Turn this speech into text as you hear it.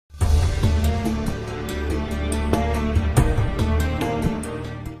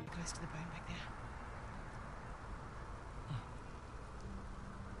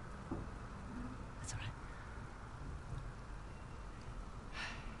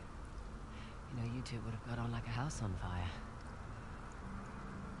You two would have got on like a house on fire.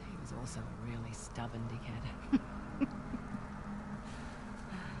 He was also a really stubborn dickhead.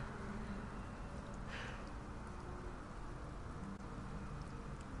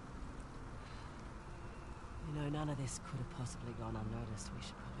 You know, none of this could have possibly gone unnoticed. We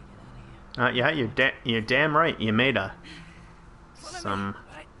should probably get out of here. Yeah, you're damn right. You made some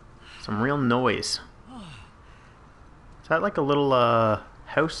real noise. Is that like a little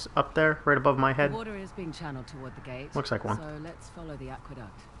house up there, right above my head? The water is being channeled toward the gate. Looks like one. So let's follow the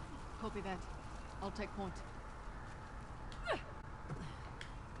aqueduct. Copy that. I'll take point.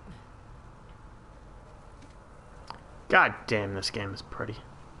 God damn, this game is pretty.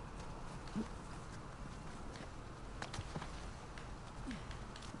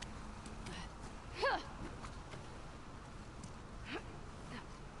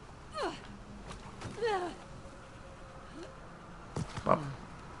 Oh.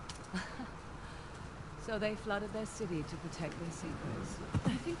 So they flooded their city to protect their secrets.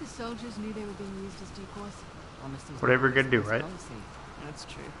 I think the soldiers knew they were being used as decoys. Honesty's Whatever not you're gonna do, always the right? best policy. That's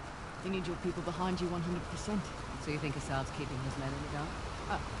true. You need your people behind you 100%. So you think Assad's keeping his men in the dark?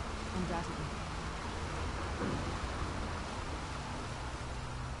 Oh, undoubtedly.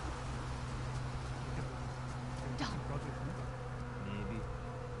 Maybe.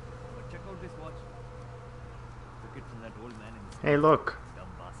 But check out this watch. Took it from that old man in the Hey, look. dumb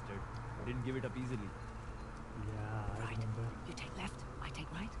bastard. Didn't give it up easily. Yeah, I remember. You take left, I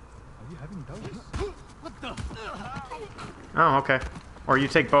take right. Are you having doubts? What the? Oh, okay. Or you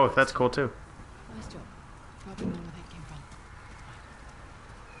take both. That's cool too. Nice job. Probably know where that came from.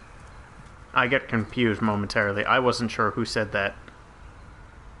 I get confused momentarily. I wasn't sure who said that.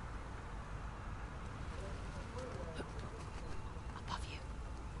 Above you.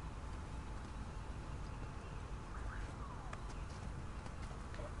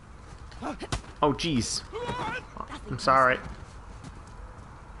 Oh, jeez. I'm sorry.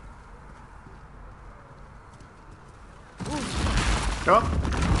 Oh,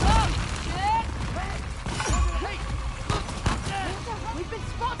 We've been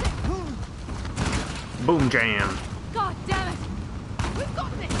spotted! boom jam. God damn it! We've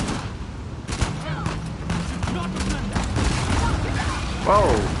got this!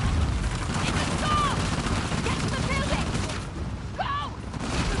 Whoa. Get to the building! Go!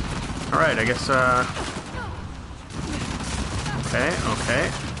 Alright, I guess, Okay.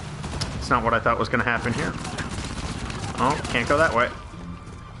 It's not what I thought was gonna happen here. Oh, can't go that way.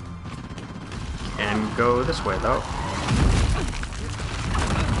 Can go this way, though.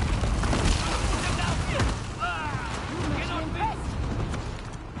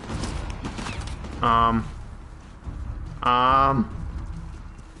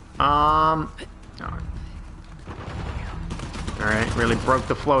 Alright, really broke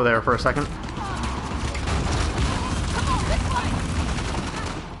the flow there for a second.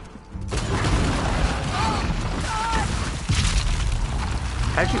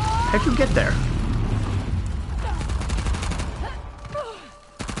 How'd you get there?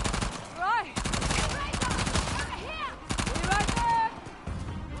 Right! Be right there!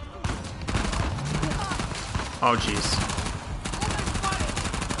 Oh, jeez.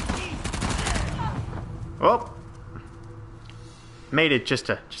 Oh! Made it just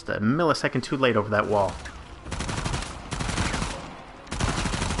a millisecond too late over that wall.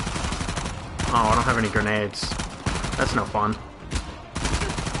 Oh, I don't have any grenades. That's no fun.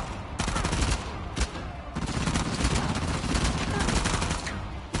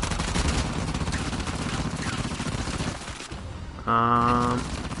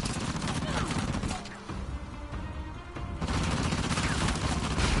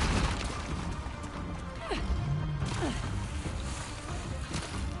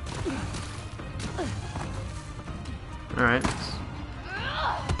 Alright.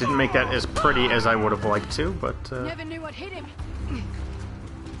 Didn't make that as pretty as I would have liked to, but Never knew what hit him.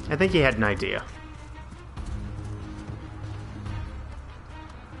 I think he had an idea.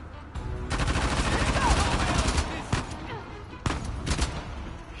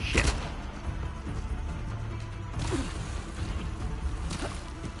 Shit.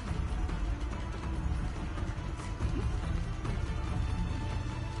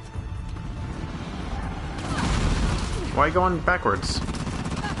 Why going backwards?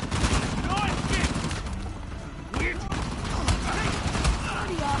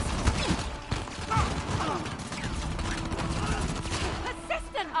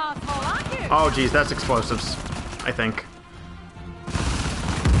 Persistent asshole, aren't you? Oh, geez, that's explosives, I think.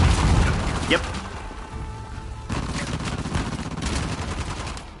 Yep.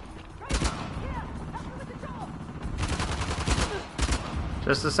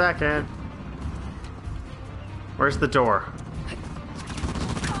 Just a second. Where's the door?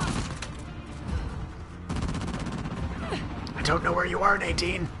 I don't know where you are,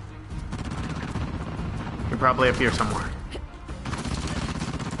 Nadine. You're probably up here somewhere.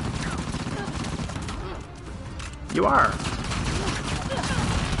 You are.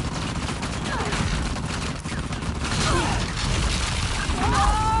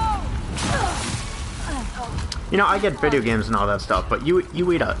 You know, I get video games and all that stuff, but you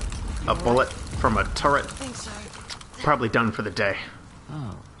eat a bullet from a turret, I think so. probably done for the day.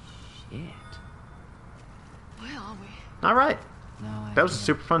 Oh, shit. Where are we? All right. No idea. That was a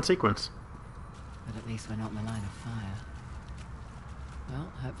super fun sequence. But at least we're not in the line of fire.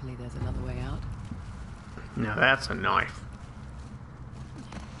 Well, hopefully there's another way out. Now that's a knife.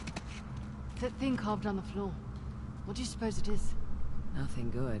 That thing carved on the floor. What do you suppose it is? Nothing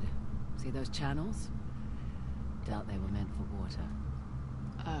good. See those channels? Doubt they were meant for water.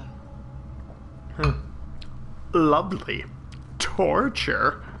 Oh. Lovely.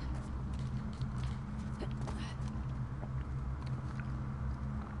 Torture.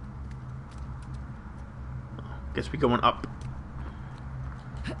 Guess we going up.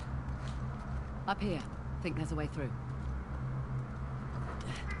 Up here. Think there's a way through.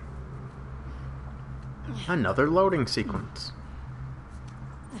 Another loading sequence.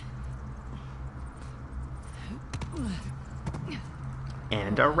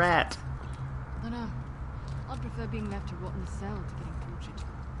 And a rat. I know. I'd prefer being left to rot in the cell to getting tortured.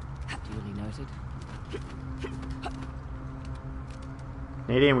 Duly noted.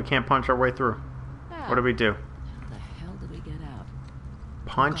 Nadine, we can't punch our way through. What do we do? How the hell do we get out?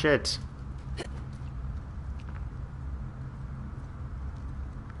 Punch it.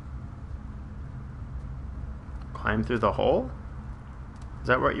 Climb through the hole? Is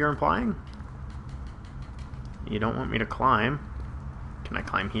that what you're implying? You don't want me to climb. Can I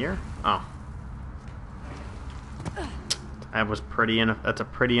climb here? Oh. That was pretty that's a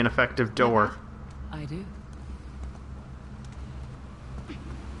pretty ineffective door. I do.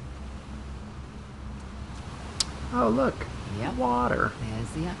 Oh, look. Yep. Water. There's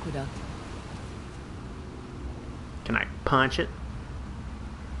the aqueduct. Can I punch it?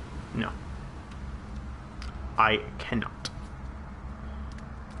 No. I cannot.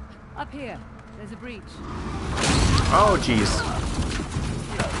 Up here. There's a breach. Oh, jeez.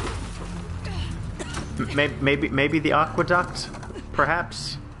 Maybe the aqueduct,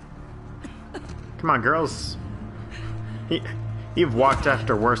 perhaps. Come on, girls. You've walked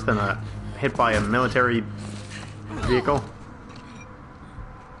after worse than a hit by a military vehicle.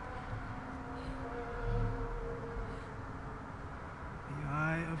 The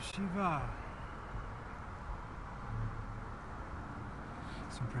Eye of Shiva.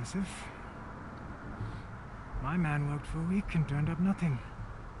 It's impressive. My man worked for a week and turned up nothing.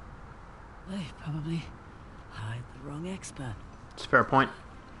 They probably hired the wrong expert. It's a fair point.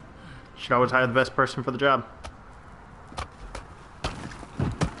 Should always hire the best person for the job.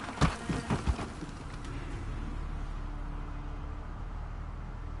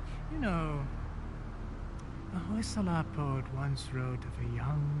 You know, a Hoysala poet once wrote of a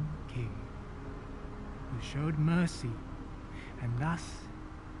young king who showed mercy and thus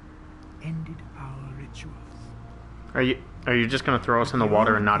ended our rituals. Are you just gonna throw us in the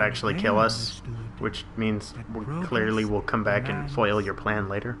water and not actually kill us? Which means we clearly will come back and foil your plan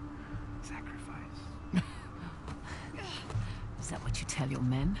later. Sacrifice. Is that what you tell your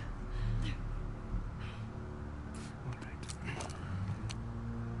men? All right.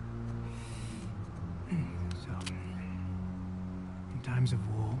 So, in times of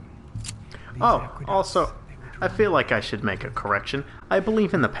war. these Oh, aqueducts, also, they would I feel like I should make a correction. I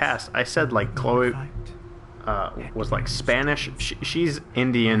believe in the past I said like Chloe fight. was like Spanish. She's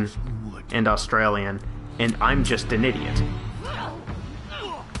Indian and Australian, and I'm just an idiot.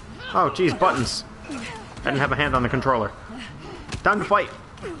 Oh, geez, buttons. I didn't have a hand on the controller. Time to fight.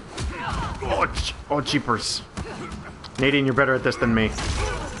 Oh, jeepers. Nadine, you're better at this than me.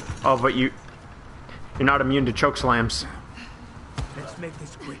 Oh, but you're not immune to choke slams. Let's make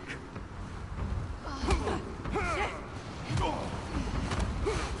this quick.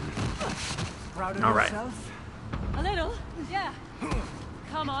 Proud of All right. yourself? A little, yeah.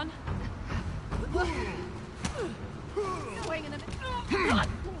 Come on. Swing in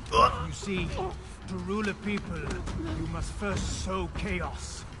You see, to rule a people, you must first sow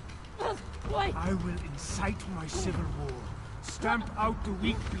chaos. Wait. I will incite my civil war. Stamp out the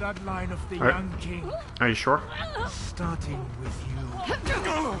weak bloodline of the Alright. young king, Are you sure? starting with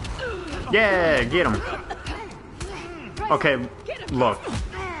you. Yeah, get him. Okay, look.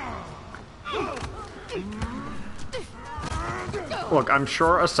 Look, I'm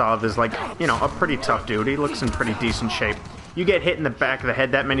sure Asav is like, you know, a pretty tough dude. He looks in pretty decent shape. You get hit in the back of the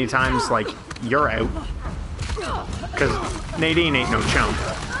head that many times, like, you're out. Because Nadine ain't no chump.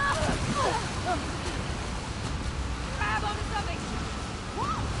 Grab onto something.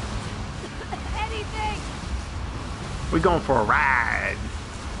 Anything. We going for a ride.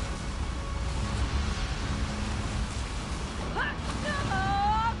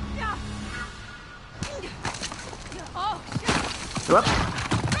 Oh shit! Whoop.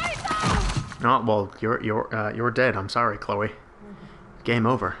 Oh well, you're dead. I'm sorry, Chloe. Game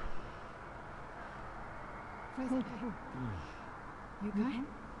over. You okay?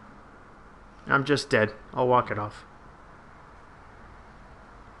 I'm just dead. I'll walk it off.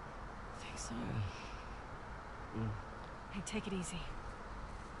 I think so. Hey, take it easy.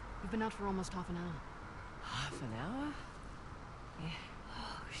 You've been out for almost half an hour. Half an hour? Yeah.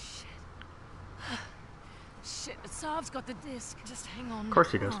 Oh, shit. Shit, Asav's got the disc. Just hang on. Of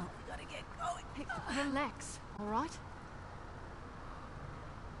course he does. Oh, we gotta get going. Hey, relax, all right?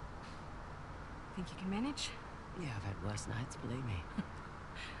 Think you can manage? Yeah, I've had worse nights, believe me.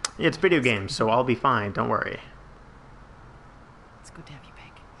 It's video games, so I'll be fine. Don't worry. It's good to have you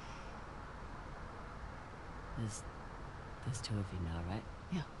back. There's two of you now, right?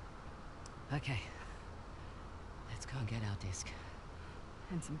 Yeah. Okay. Let's go and get our disc.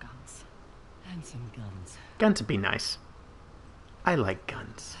 And some guns. And some guns. Guns would be nice. I like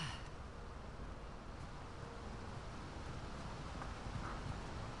guns.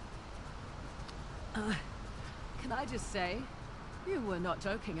 Can I just say, you were not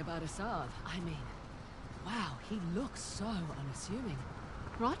joking about Asav. I mean, wow, he looks so unassuming.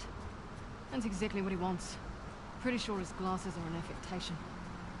 Right? That's exactly what he wants. Pretty sure his glasses are an affectation.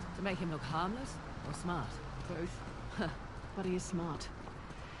 To make him look harmless or smart? Both. But he is smart.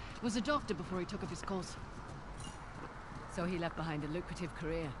 Was a doctor before he took up his course. So he left behind a lucrative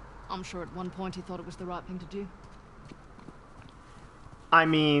career. I'm sure at one point he thought it was the right thing to do. I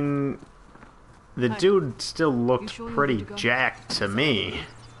mean, the Hey, dude still looked sure you're pretty good to go? jacked to me.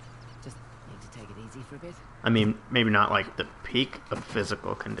 Just need to take it easy for a bit. I mean, maybe not like the peak of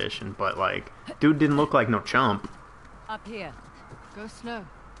physical condition, but like, dude didn't look like no chump. Up here. Go slow.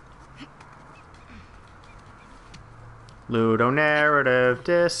 Ludonarrative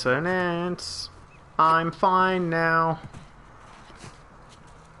dissonance. I'm fine now.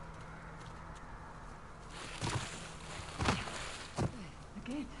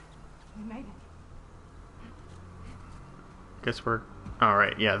 Again. We made it. Guess we're all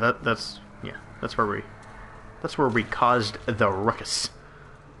right. Yeah, that's where we caused the ruckus.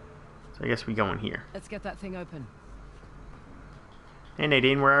 So I guess we go in here. Let's get that thing open. Hey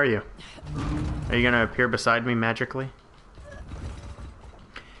Nadine, where are you? Are you gonna appear beside me magically?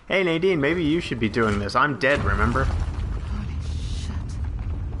 Hey Nadine, maybe you should be doing this. I'm dead, remember? Holy shit.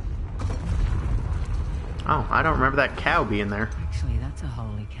 Oh, I don't remember that cow being there. Actually, that's a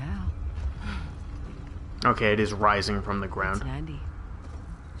holy cow. Okay, it is rising from the It's ground. Nandi,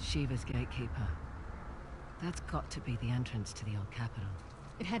 Shiva's gatekeeper. That's got to be the entrance to the old capital.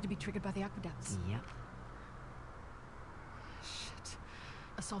 It had to be triggered by the aqueducts. Yep. Shit.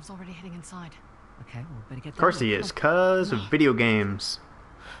 Asav's already heading inside. Okay, well, better get Of course going. he is, cause of video games.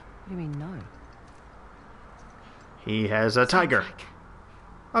 What do you mean, no? He has a tiger. Drake.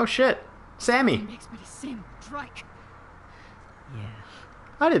 Oh shit, Sammy. He makes me to Sam Drake. Yeah.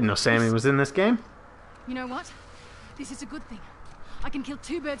 I didn't know Sammy was in this game. You know what? This is a good thing. I can kill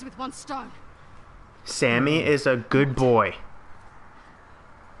two birds with one stone. Sammy is a good boy.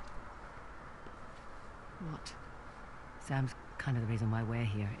 What? Sam's kind of the reason why we're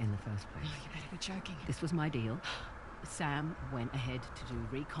here in the first place. You better be joking. This was my deal. Sam went ahead to do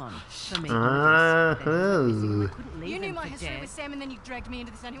recon for me. Uh-huh. Couldn't leave You knew him my for history dead. with Sam and then you dragged me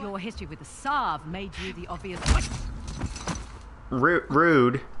into this anyway. Your history with the Sav made you the obvious.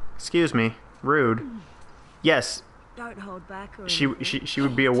 Rude. Excuse me. Rude. Yes, Don't hold back. Or she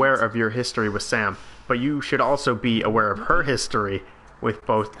would be aware of your history with Sam, but you should also be aware of her history with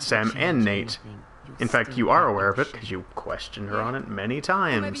both Sam and Nate. In fact, you are aware of it because you questioned her on it many Or maybe you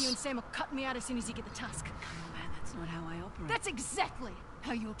times. and Sam will cut me out as soon as you get the tusk. Man, that's not how I operate. That's exactly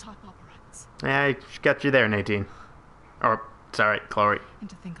how your type operates. Yeah, I got you there, Nadine. Or, sorry, Chloe. And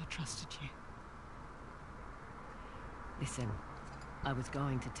to think I trusted you. Listen, I was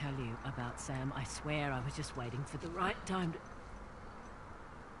going to tell you about Sam. I swear I was just waiting for the right time to...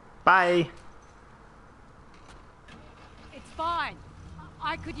 Bye. It's fine.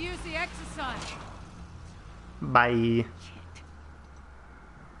 I could use the exercise. Bye. Shit.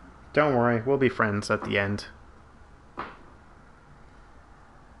 Don't worry, we'll be friends at the end.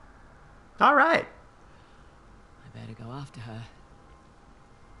 Alright. I better go after her.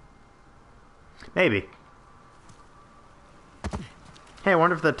 Maybe. Hey, I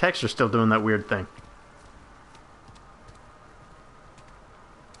wonder if the texture's still doing that weird thing.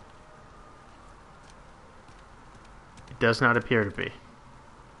 It does not appear to be.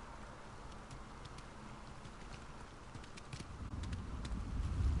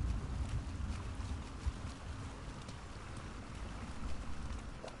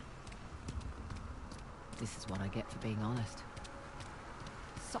 This is what I get for being honest.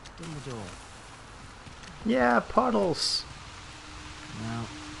 Socked in the door. Yeah, puddles. Well,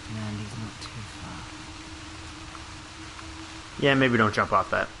 Mandy's not too far. Yeah, maybe don't jump off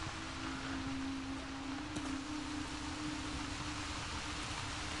that.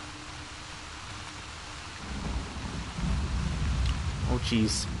 Oh,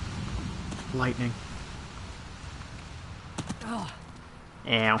 jeez. Lightning. Oh,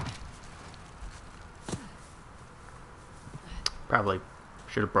 Ow. Probably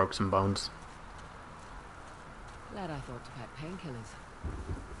should have broke some bones. glad I thought to pack painkillers.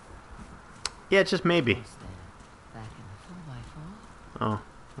 Yeah, just maybe. Almost there. Back in the 4x4. Oh,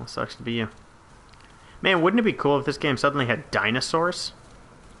 well, sucks to be you. Man, wouldn't it be cool if this game suddenly had dinosaurs?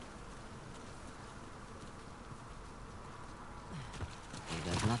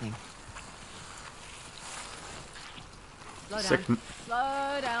 Here does nothing. Slow Sick, down.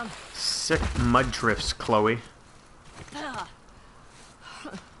 Slow down. sick mud drifts, Chloe. Ah.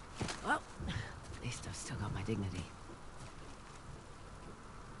 Well, at least I've still got my dignity.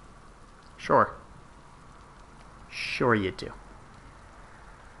 Sure. Sure you do.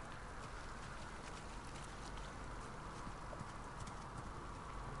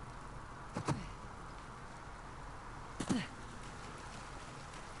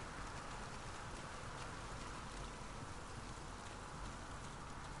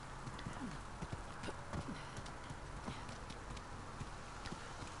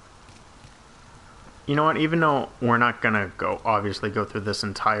 You know what, even though we're not gonna obviously go through this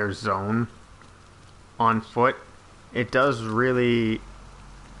entire zone on foot, it does really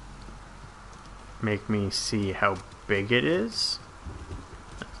make me see how big it is.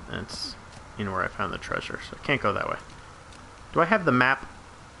 That's, you know, where I found the treasure, so I can't go that way. Do I have the map?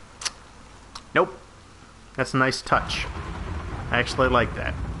 Nope. That's a nice touch. I actually like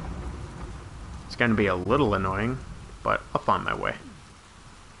that. It's gonna be a little annoying, but I'll find my way.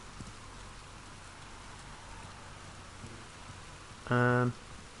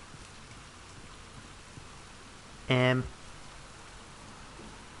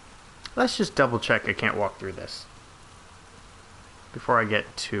 Let's just double check I can't walk through this before I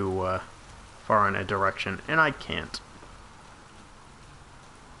get too far in a direction, and I can't.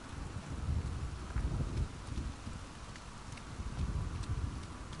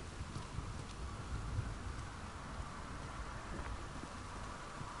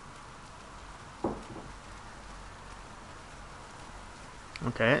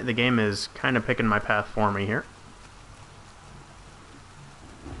 Okay, the game is kind of picking my path for me here.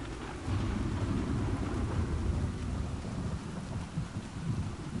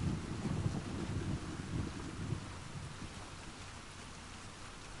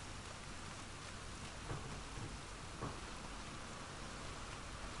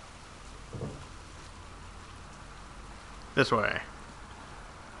 This way.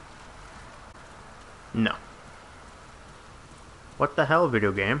 No. What the hell,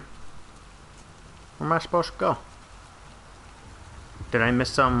 video game? Where am I supposed to go? Did I miss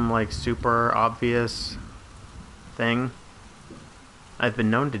some, like, super obvious thing? I've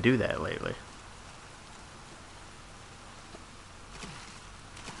been known to do that lately.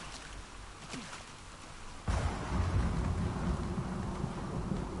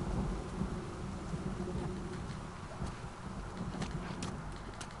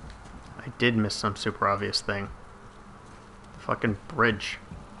 I did miss some super obvious thing. Fucking bridge.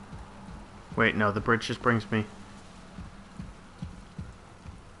 Wait, no, the bridge just brings me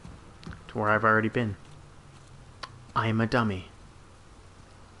to where I've already been. I am a dummy.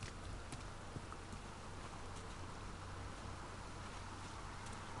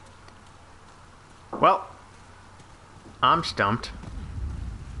 Well, I'm stumped.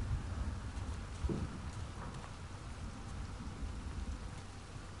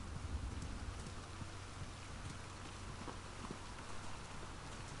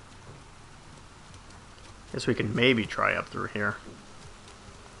 Guess we can maybe try up through here.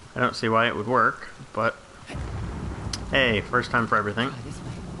 I don't see why it would work, but hey, first time for everything. Try this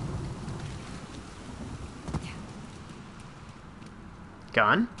way.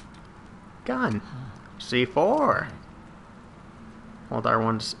 Gun? Gun. C4. Hold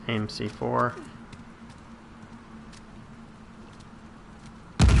R1 to aim C4.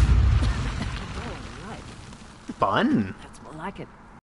 fun. That's more like it.